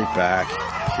straight back,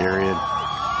 period.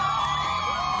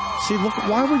 See, look,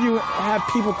 why would you have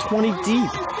people 20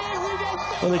 deep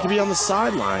when they could be on the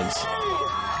sidelines?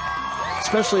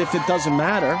 Especially if it doesn't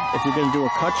matter, if you're going to do a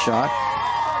cut shot.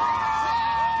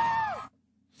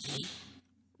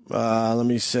 Let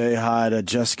me say hi to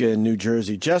Jessica in New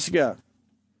Jersey. Jessica.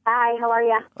 Hi. Hi, how are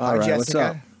you? All right, what's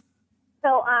up?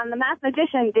 So, the Masked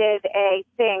Magician did a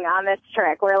thing on this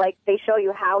trick where, like, they show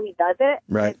you how he does it.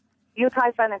 Right. You would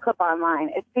probably find the clip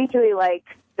online. It's basically like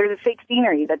there's a fake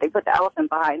scenery that they put the elephant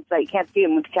behind so you can't see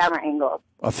him with the camera angles.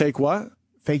 A fake what?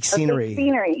 Fake scenery. Fake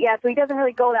scenery, yeah. So he doesn't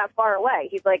really go that far away.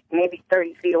 He's like maybe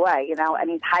 30 feet away, you know, and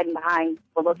he's hiding behind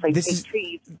what looks like fake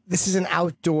trees. This is an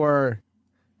outdoor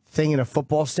thing in a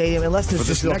football stadium, unless there's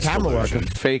just no camera work.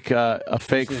 A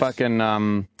fake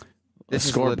fucking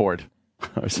scoreboard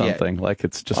or something. Like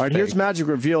it's just. All right, here's magic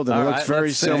revealed, and it looks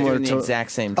very similar to the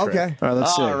exact same trick. Okay. All right,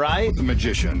 let's see. All right. The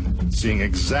magician seeing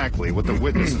exactly what the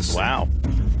witnesses see. Wow.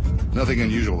 Nothing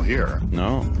unusual here.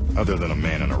 No. Other than a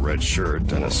man in a red shirt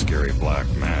and a scary black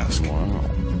mask. Wow.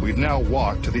 We've now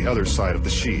walked to the other side of the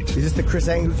sheet. Is this the Criss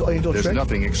Angel There's trick?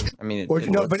 nothing extra. I mean, Or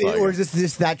is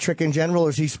this that trick in general, or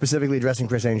is he specifically addressing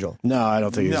Criss Angel? No, I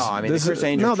don't think he's. No, I mean, this the Criss is,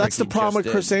 Angel no, that's the trick he problem with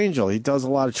just Criss did. Angel. He does a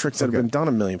lot of tricks that have been done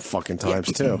a million fucking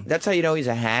times, too. That's how you know he's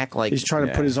a hack. Like He's trying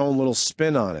to put his own little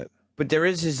spin on it. But there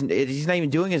is he's not even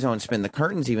doing his own spin. The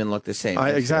curtains even look the same.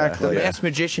 Exactly. The Masked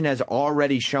Magician has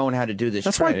already shown how to do this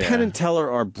That's trick. why Penn and Teller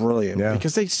are brilliant,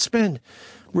 because they spend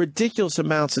ridiculous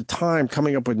amounts of time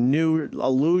coming up with new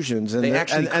illusions, and They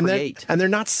actually create. and they're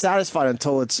not satisfied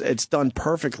until it's done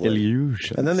perfectly.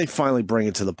 Illusions. And then they finally bring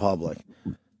it to the public.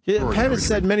 Penn has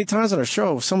said many times on our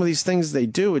show, some of these things they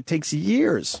do, it takes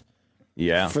years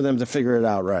for them to figure it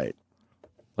out right.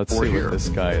 Let's see what this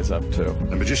guy is up to.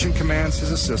 The magician commands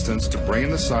his assistants to bring in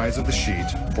the sides of the sheet,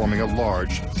 forming a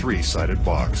large three-sided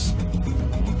box.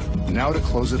 Now to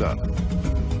close it up.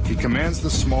 He commands the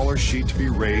smaller sheet to be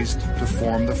raised to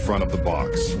form the front of the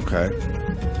box. Okay.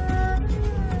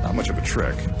 Not much of a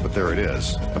trick, but there it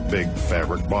is. A big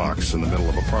fabric box in the middle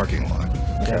of a parking lot.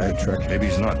 Okay. Trick. Maybe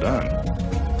he's not done.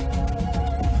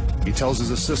 He tells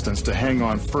his assistants to hang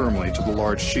on firmly to the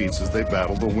large sheets as they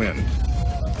battle the wind.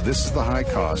 This is the high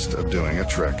cost of doing a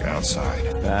trick outside.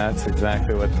 That's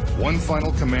exactly what. One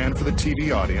final command for the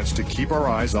TV audience to keep our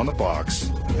eyes on the box,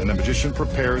 and the magician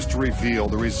prepares to reveal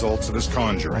the results of his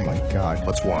conjuring. Oh my God.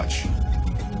 Let's watch.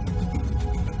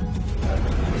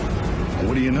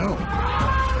 What do you know?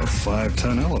 A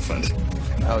 5-ton elephant.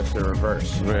 Oh, it's the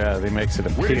reverse. Yeah, he makes it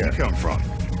appear. Where did he come from?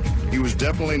 He was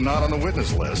definitely not on the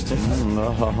witness list.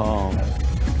 No.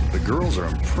 The girls are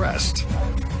impressed.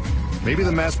 Maybe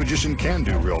the Masked Magician can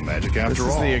do real magic after all.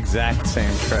 This is the exact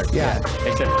same trick. Yeah.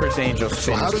 Except Criss Angel spins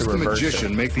So how does to the reverse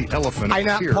magician it. make the elephant I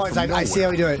know appear parts. from I see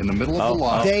how we do it. in the middle of the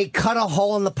lot? They cut a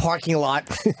hole in the parking lot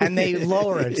and they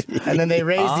lower it, and then they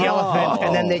raise the elephant,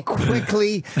 and then they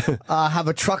quickly have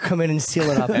a truck come in and seal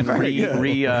it up And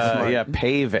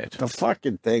pave it. The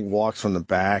fucking thing walks from the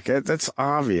back. That's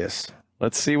obvious.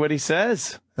 Let's see what he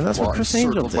says. And that's what Criss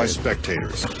Angel Circled by did.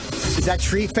 spectators. Is that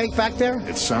tree fake back there?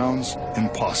 It sounds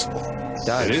impossible.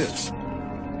 It is.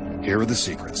 Here are the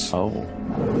secrets. Oh.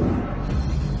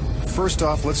 First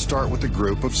off, let's start with the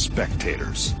group of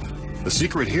spectators. The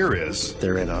secret here is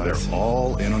they're in on it. They're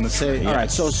all in on the trick. All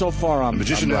right, so far The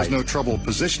magician has no trouble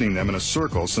positioning them in a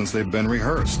circle since they've been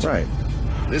rehearsed. Right.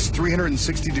 This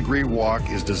 360-degree walk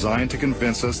is designed to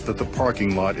convince us that the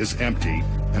parking lot is empty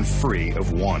and free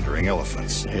of wandering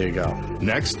elephants. Here you go.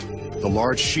 Next, the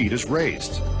large sheet is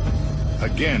raised.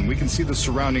 Again, we can see the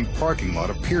surrounding parking lot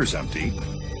appears empty,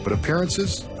 but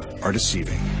appearances are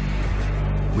deceiving.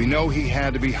 We know he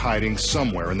had to be hiding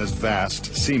somewhere in this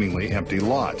vast, seemingly empty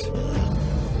lot.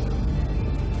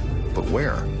 But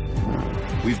where?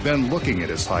 We've been looking at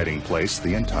his hiding place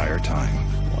the entire time.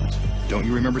 What? Don't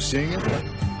you remember seeing it?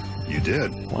 You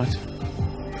did. What?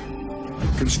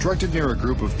 Constructed near a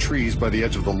group of trees by the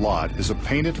edge of the lot is a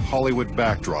painted Hollywood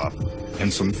backdrop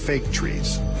and some fake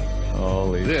trees.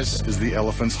 Holy This is the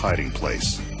elephant's hiding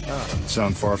place.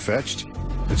 Sound far-fetched?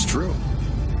 It's true.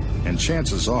 And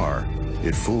chances are,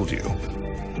 it fooled you.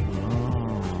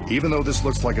 Even though this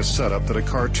looks like a setup that a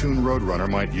cartoon roadrunner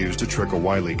might use to trick a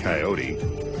wily coyote,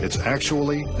 it's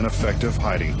actually an effective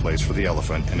hiding place for the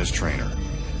elephant and his trainer.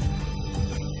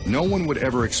 No one would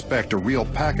ever expect a real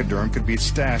pachyderm could be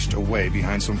stashed away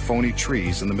behind some phony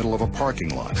trees in the middle of a parking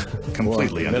lot,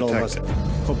 completely undetected.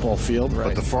 Football field,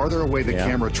 But the farther away the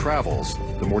camera travels,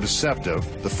 the more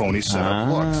deceptive the phony setup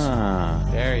looks.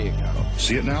 There you go.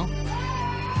 See it now?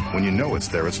 When you know it's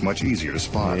there, it's much easier to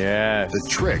spot. Yes. The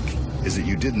trick is that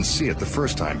you didn't see it the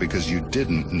first time because you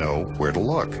didn't know where to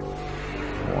look.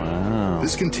 Wow.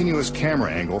 This continuous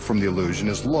camera angle from the illusion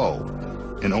is low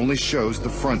and only shows the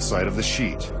front side of the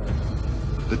sheet.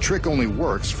 The trick only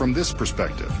works from this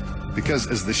perspective because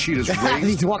as the sheet is raised,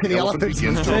 He's walking the elephant elephants.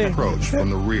 begins to approach from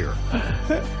the rear.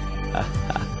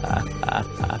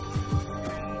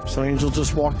 So Angel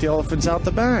just walked the elephants out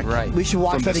the back. Right. We should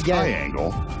watch From that this again. high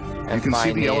angle, You can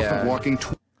see the elephant walking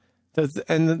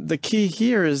And the key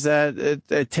here is that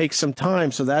it takes some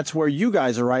time, so that's where you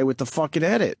guys are right with the fucking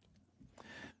edit.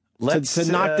 To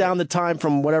knock down the time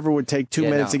from whatever would take 2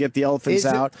 minutes to get the elephants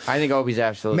out. I think Opie's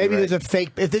absolutely Maybe right. there's a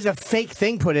fake. If there's a fake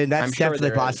thing put in, that's sure definitely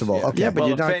there is, possible. yeah. Okay, Yeah, but well,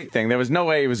 you're the not. fake thing. There was no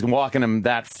way he was walking him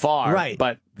that far. Right.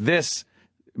 But this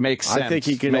makes sense. I think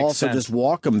he can Makes also sense. just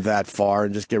walk them that far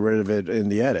and just get rid of it in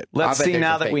the edit. Let's see,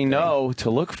 now that we know to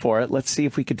look for it, let's see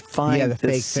if we could find the the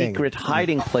fake thing. secret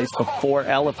hiding place for 4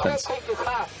 elephants.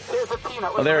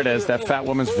 Oh, there it is, that fat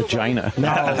woman's vagina.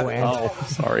 No, oh,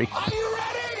 sorry.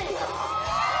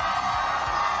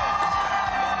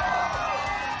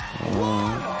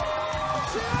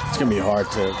 It's going to be hard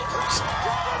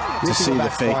to see the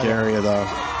fake area, though,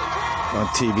 on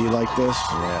TV like this.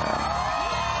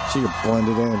 Yeah. So you're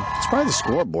blended in. It's probably the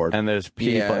scoreboard. And there's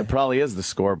people. Yeah. It probably is the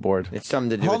scoreboard. It's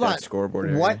something to do Hold with on. that scoreboard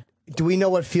area. What? Do we know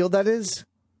what field that is?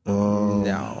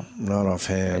 No. Not I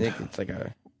offhand. think it's like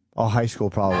a... Oh, high school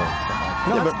probably.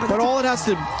 Yeah, but all it has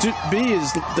to be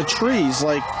is the trees,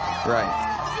 like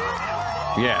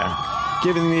Right. Yeah.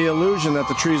 giving the illusion that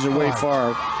the trees are way Come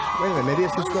on. far. Wait a minute, maybe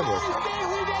it's the scoreboard.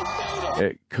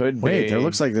 It could be. Wait, there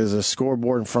looks like there's a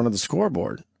scoreboard in front of the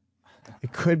scoreboard.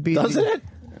 It could be. Doesn't it?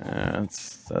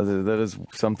 That is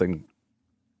something.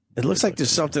 It looks like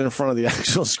there's something in front of the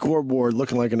actual scoreboard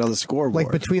looking like another scoreboard.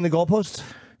 Like between the goalposts?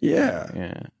 Yeah.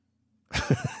 Yeah.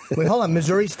 Wait, hold on.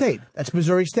 Missouri State. That's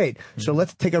Missouri State. So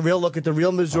let's take a real look at the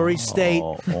real Missouri State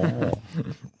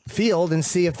field and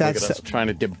see if Look at that's us trying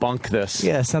to debunk this.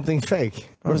 yeah something fake.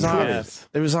 It was Yes. obvious.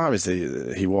 It was obvious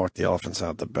that he walked the elephants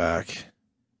out the back.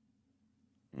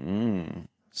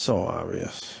 So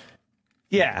obvious.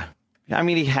 Yeah. I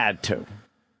mean, he had to.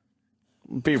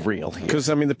 Be real here. Because,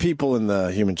 I mean, the people in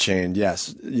the human chain,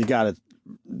 yes, you got to,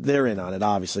 they're in on it,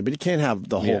 obviously, but you can't have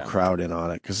the whole crowd in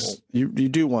on it because you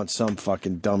do want some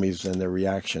fucking dummies and their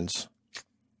reactions. Is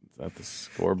that the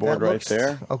scoreboard That right looks-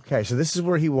 there? Okay, so this is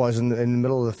where he was in the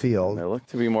middle of the field. There look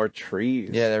to be more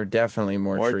trees. Yeah, there are definitely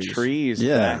more trees.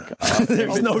 Yeah. back up.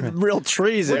 There's no real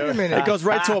trees. Wait a minute. It goes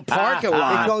right to a parking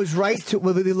lot. It goes right to.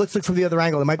 Well, it looks like from the other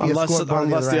angle. It might be a scoreboard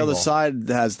Unless the other angle. side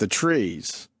has the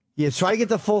trees. Yeah, try to get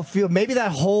the full field. Maybe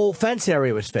that whole fence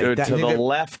area was fake. Dude, That- to the maybe-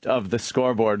 left of the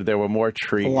scoreboard, there were more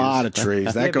trees. A lot of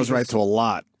trees. That Yeah, goes right to a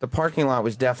lot. The parking lot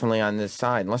was definitely on this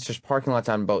side, unless there's parking lots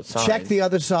on both sides. Check the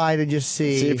other side and just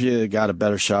see. See if you got a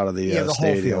better shot of the, the whole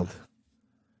stadium. field.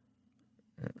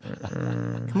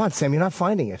 Come on, Sam, you're not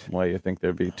finding it. Why, you think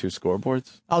there'd be 2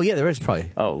 scoreboards? Oh yeah, there is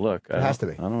probably. Oh, look. It has to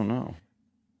be. I don't know.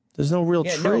 There's no real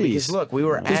Yeah, trees. no, because look, we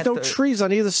were There's at no the, trees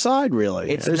on either side,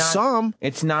 really. It's There's not, some.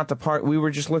 It's not the part. We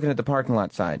were just looking at the parking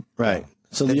lot side. Right.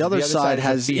 So The the other other side side is a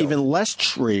has field. even less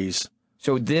trees.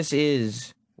 So this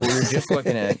is what we were just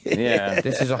looking at. Yeah.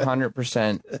 This is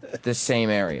 100% the same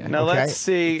area. Now, Okay. let's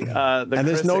see the And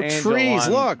there's Criss no Angel trees.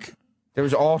 one. Look. There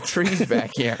was all trees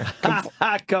back here.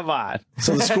 Come on.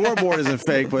 So the scoreboard isn't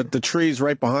fake, but the trees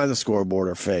right behind the scoreboard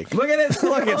are fake. Look at it.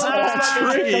 Look, it's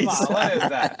all trees. Come on, what is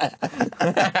that?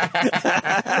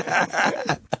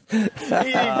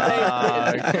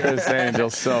 Criss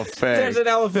Angel's so fake. There's an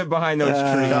elephant behind those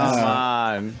trees. Come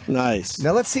on. Nice.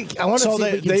 Now let's see. I want to see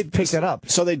if we can pick that up.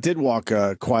 So they did walk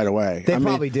quite a way. They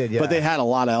probably did, yeah. But they had a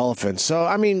lot of elephants. So,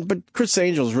 I mean, but Criss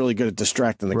Angel's really good at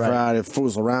distracting the Right. crowd. It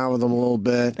fools around with them a little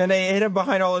bit. And they hid him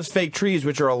behind all those fake trees,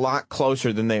 which are a lot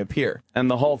closer than they appear. And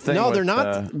the whole thing. No, with, they're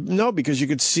not. No, because you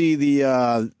could see the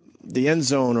end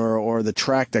zone or the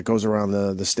track that goes around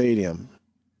the stadium.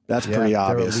 That's pretty They're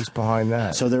obvious. at least behind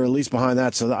that. So they're at least behind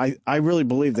that. So I really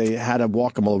believe they had to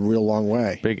walk them a real long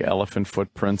way. Big elephant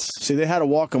footprints. See, they had to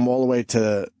walk them all the way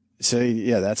to say,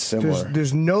 yeah, that's similar.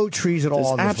 There's no trees at all.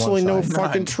 There's on this absolutely one no side.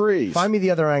 fucking trees. Find me the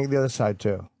other angle, the other side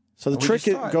too. So the We trick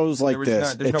just saw it. goes like There was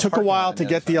this. there's It no took a parking lot while on to the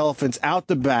get other the elephants out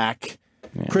the back.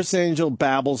 Yeah. Criss Angel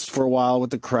babbles for a while with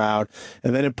the crowd,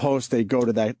 and then in post they go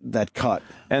to that cut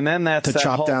And then that's to that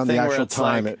chop whole down the thing where actual it's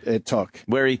time like, it took.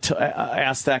 where he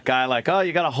asked that guy, like, oh,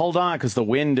 you got to hold on because the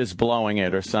wind is blowing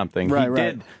it or something. Right, he right.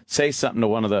 did say something to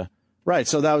one of the... Right,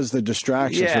 so that was the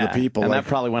distraction for the people. And like- that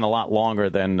probably went a lot longer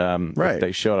than Right. what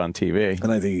they showed on TV.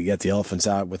 and I think you get the elephants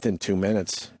out within 2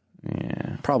 minutes.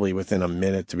 Yeah. Probably within a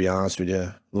minute, to be honest with you.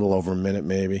 A little over a minute,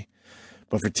 maybe.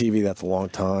 But for TV, that's a long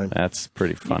time. That's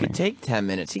pretty You funny. can take 10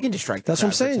 minutes. You can distract the That's what I'm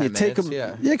crowd for saying. You 10 take minutes,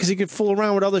 them, Yeah. because you could fool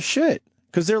around with other shit.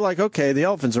 Because they're like, okay, the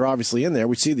elephants are obviously in there.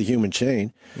 We see the human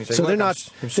chain, He's like, so "Look, they're I'm not.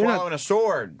 I'm They're not. swallowing a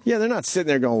sword. Yeah, they're not sitting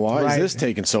there going, "Why Right. is this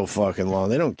taking so fucking long?"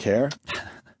 They don't care.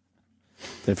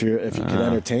 If you could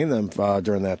entertain them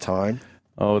during that time.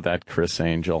 Oh, that Criss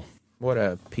Angel. What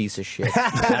a piece of shit.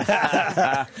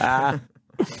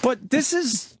 But this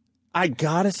is, I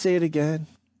gotta say it again.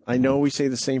 I know we say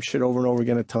the same shit over and over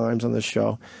again at times on this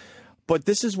show. But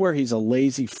this is where he's a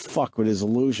lazy fuck with his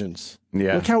illusions.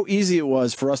 Yeah. Look how easy it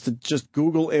was for us to just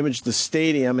Google image the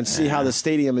stadium and see how the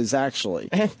stadium is actually.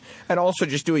 And also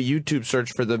just do a YouTube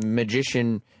search for the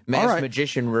magician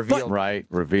reveal. Right,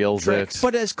 reveals tricks. it.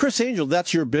 But as Criss Angel,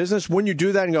 that's your business. When you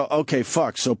do that and go, okay,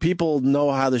 fuck, so people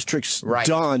know how this trick's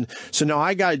done. So now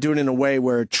I got to do it in a way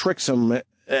where it tricks them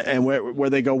and where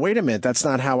they go, wait a minute, that's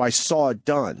not how I saw it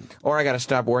done. Or I got to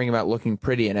stop worrying about looking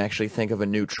pretty and actually think of a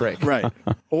new trick. Right.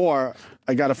 Or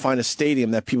I got to find a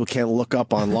stadium that people can't look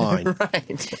up online.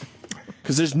 Right.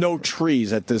 Because there's no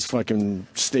trees at this fucking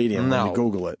stadium when you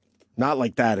Google it. Not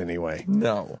like that anyway.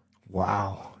 No.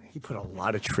 Wow. He put a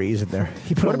lot of trees in there.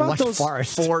 He put What a about lush those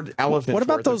forest. Ford elephants. What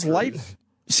about worth those of light? trees.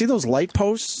 You see those light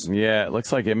posts? Yeah, it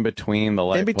looks like in between the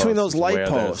light In between posts those light where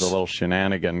posts. There's a little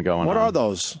shenanigan going on. What are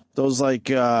those? Those like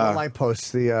light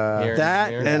posts. The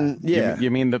that and yeah. You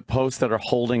mean the posts that are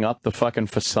holding up the fucking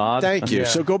facade? Thank you. Yeah.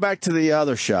 So go back to the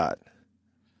other shot.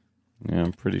 Yeah,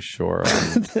 I'm pretty sure.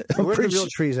 Where are the real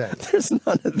trees at? There's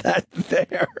none of that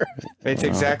there. It's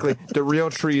exactly the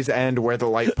real trees end where the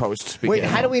light posts begin. Wait,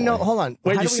 how do we know? Hold on.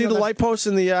 Wait, How you do we see know the that's- light posts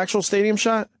in the actual stadium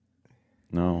shot?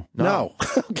 No. No.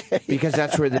 Okay. Because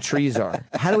that's where the trees are.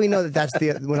 How do we know that that's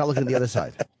the? We're not looking at the other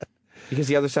side. Because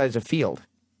the other side is a field.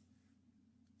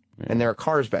 And there are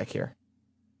cars back here.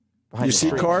 behind You the see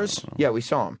trees. cars? Yeah, we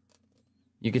saw them.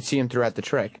 You could see them throughout the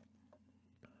trick.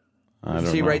 I You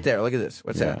don't see know. right there. Look at this.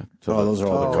 What's that? Oh, those are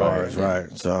all the cars,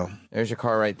 right? So There's your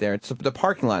car right there. It's the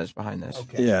parking lot is behind this.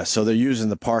 yeah, so they're using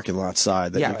the parking lot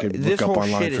side that Yeah, you can this look up whole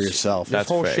online shit for is- yourself. This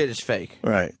whole shit is fake.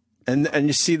 Right. And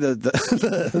you see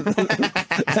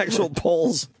the actual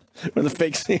poles where the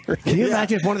fake scenery. Can you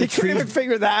imagine if one of the You couldn't trees even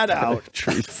figure that out?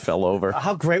 Tree fell over.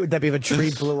 How great would that be if a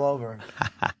tree blew over?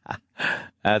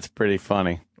 That's pretty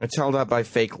funny. It's held up by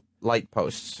fake light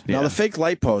posts. Now the fake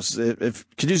light posts. If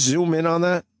could you zoom in on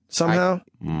that somehow?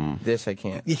 This I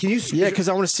can't. Yeah, can you? Yeah, because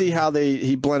I want to see how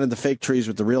he blended the fake trees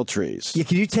with the real trees. Yeah,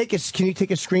 can you take a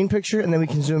screen picture and then we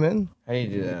can zoom in? How do you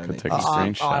do that? Could take a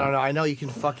screenshot. I don't know. I know you can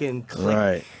fucking click.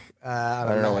 Right. I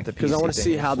don't know what the Because I want to PC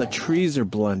see thing how is. the trees are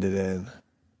blended in.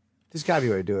 There's got to be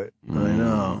a way to do it. I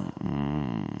know.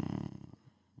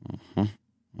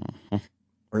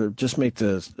 Or just make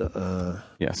the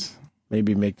yes.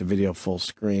 Maybe make the video full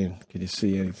screen. Can you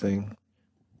see anything?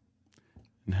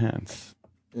 Enhance.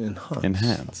 Enhance.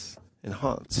 Enhance.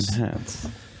 Enhance. Enhance.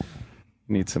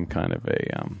 You need some kind of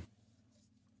a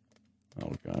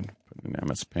oh god, put in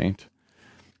MS Paint.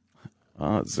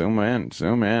 Zoom in.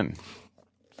 Let's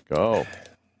go.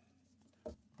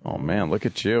 Oh man, look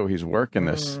at you. He's working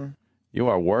this. You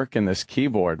are working this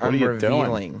keyboard. What I'm are you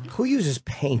revealing. doing? Who uses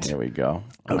paint? Here we go.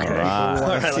 Okay. All right. All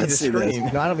right, let's see this.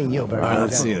 No, I don't mean you, but All right,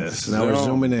 let's see this. Now we're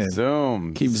zooming in.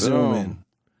 Zoom. Keep zooming.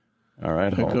 All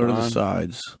right, hold Go to on. the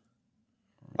sides.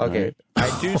 Okay,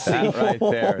 I do see That right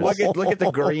there. Look at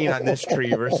the green on this tree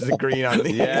versus the green on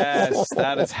the. Yes,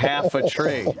 that is half a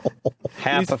tree.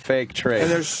 Half a fake tree. And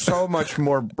they're so much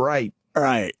more bright.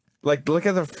 Right. Like, look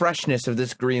at the freshness of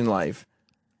this green life.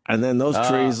 And then those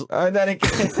trees. And then it.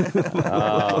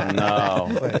 Oh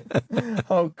no.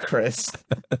 Oh, Chris.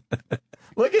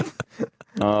 Look at.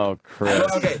 Oh, Chris.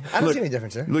 Okay, I don't see any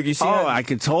difference there. look. You see? Oh, how, I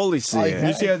could totally see it.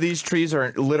 you see how these trees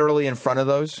are literally in front of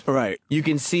those? Right. You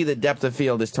can see the depth of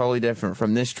field is totally different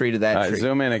from this tree to that All right, tree.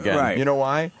 zoom in again. Right. You know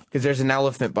why? Because there's an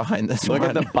elephant behind this Look one.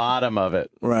 at the bottom of it.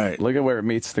 Right. Look at where it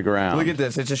meets the ground. Look at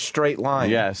this. It's a straight line.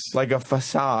 Yes. Like a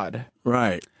facade.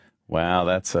 Right. Wow,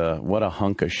 that's what a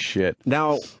hunk of shit.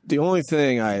 Now, the only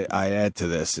thing I add to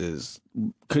this is,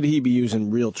 could he be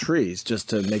using real trees just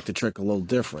to make the trick a little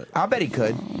different? I bet he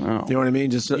could. You know what I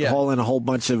mean? Just haul in a whole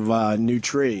bunch of new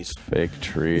trees. Fake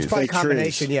trees. It's probably a Fake trees.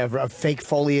 combination, yeah, of fake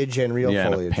foliage and real Yeah,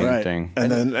 and a foliage. paint. Right. Painting.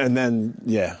 And then,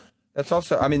 yeah, That's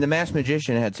also. I mean, the Masked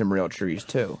Magician had some real trees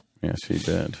too. Yes, he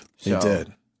did. he So-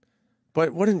 did.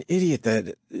 But what an idiot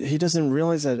that he doesn't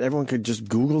realize that everyone could just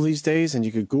Google these days, and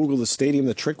you could Google the stadium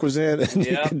the trick was in, and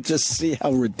you could just see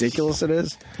how ridiculous it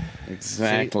is.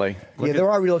 Exactly. Yeah, there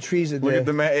are real trees in Look there. at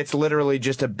the. It's literally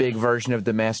just a big version of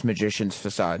the Masked Magician's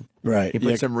facade. Right. He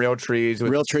put some real trees.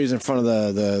 With, real trees in front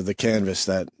of the canvas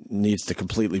that needs to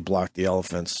completely block the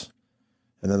elephants,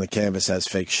 and then the canvas has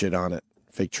fake shit on it,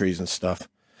 fake trees and stuff.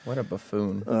 What a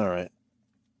buffoon! All right.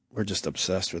 We're just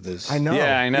obsessed with this. I know.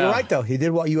 Yeah, I know. You're right, though. He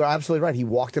did what you are absolutely right. He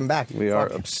walked him back. We are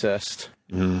Fuck. obsessed.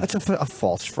 That's a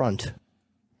false front.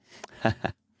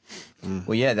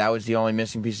 Well, yeah, that was the only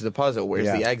missing piece of the puzzle. Where's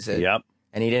Yeah. the exit? Yep.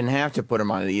 And he didn't have to put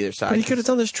them on either side. But he could have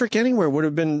done this trick anywhere. Would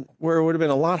have been where it would have been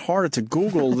a lot harder to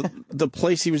Google the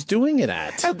place he was doing it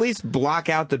at. At least block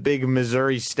out the big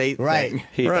Missouri State Right. thing.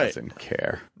 He Right. doesn't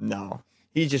care. No.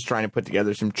 He's just trying to put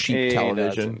together some cheap He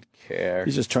television. doesn't care.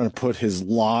 He's just trying to put his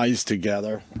lies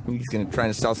together. He's trying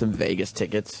to sell some Vegas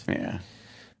tickets. Yeah.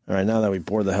 All right, now that we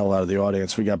bored the hell out of the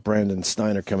audience, we got Brandon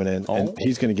Steiner coming in, and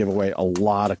he's going to give away a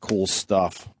lot of cool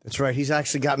stuff. That's right. He's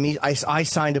actually got me. I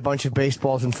signed a bunch of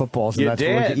baseballs and footballs. And You that's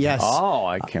what did? yes. Oh,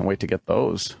 I can't wait to get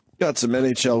those. Got some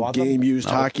NHL game-used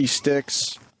hockey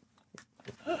sticks.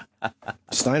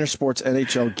 Steiner Sports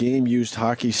NHL game-used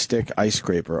hockey stick ice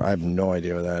scraper. I have no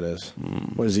idea what that is.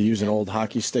 What is he using old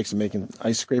hockey sticks and making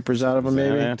ice scrapers out of them?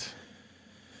 Maybe.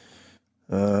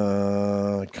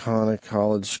 Iconic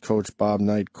college coach Bob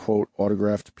Knight quote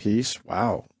autographed piece.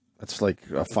 Wow, that's like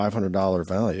a $500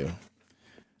 value.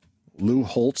 Lou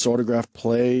Holtz autographed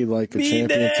play like a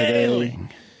champion today.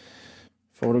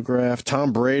 Photograph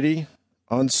Tom Brady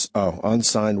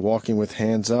unsigned walking with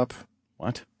hands up.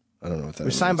 What? I don't know what that It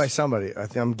was means. signed by somebody.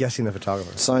 I'm guessing the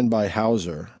photographer. Signed by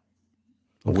Hauser.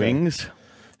 Okay. Wings?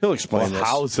 He'll explain this.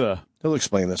 Hauser. He'll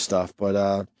explain this stuff,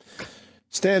 but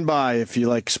stand by if you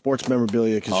like sports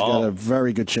memorabilia because you got a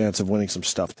very good chance of winning some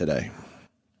stuff today.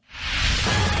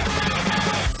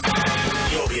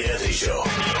 The Opie and Anthony Show.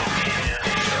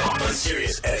 On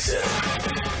Sirius XM.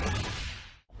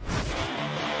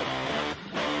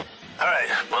 All right,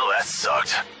 well, that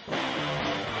sucked.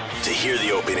 To hear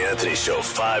the Opie and Anthony Show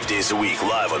 5 days a week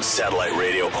live on satellite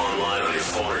radio, online on your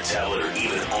phone or tablet, or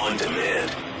even on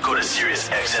demand, go to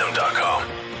SiriusXM.com.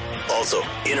 Also,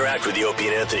 interact with the Opie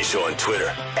and Anthony Show on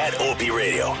Twitter, @Opie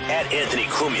Radio, @Anthony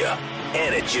Cumia,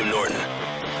 and @Jim Norton.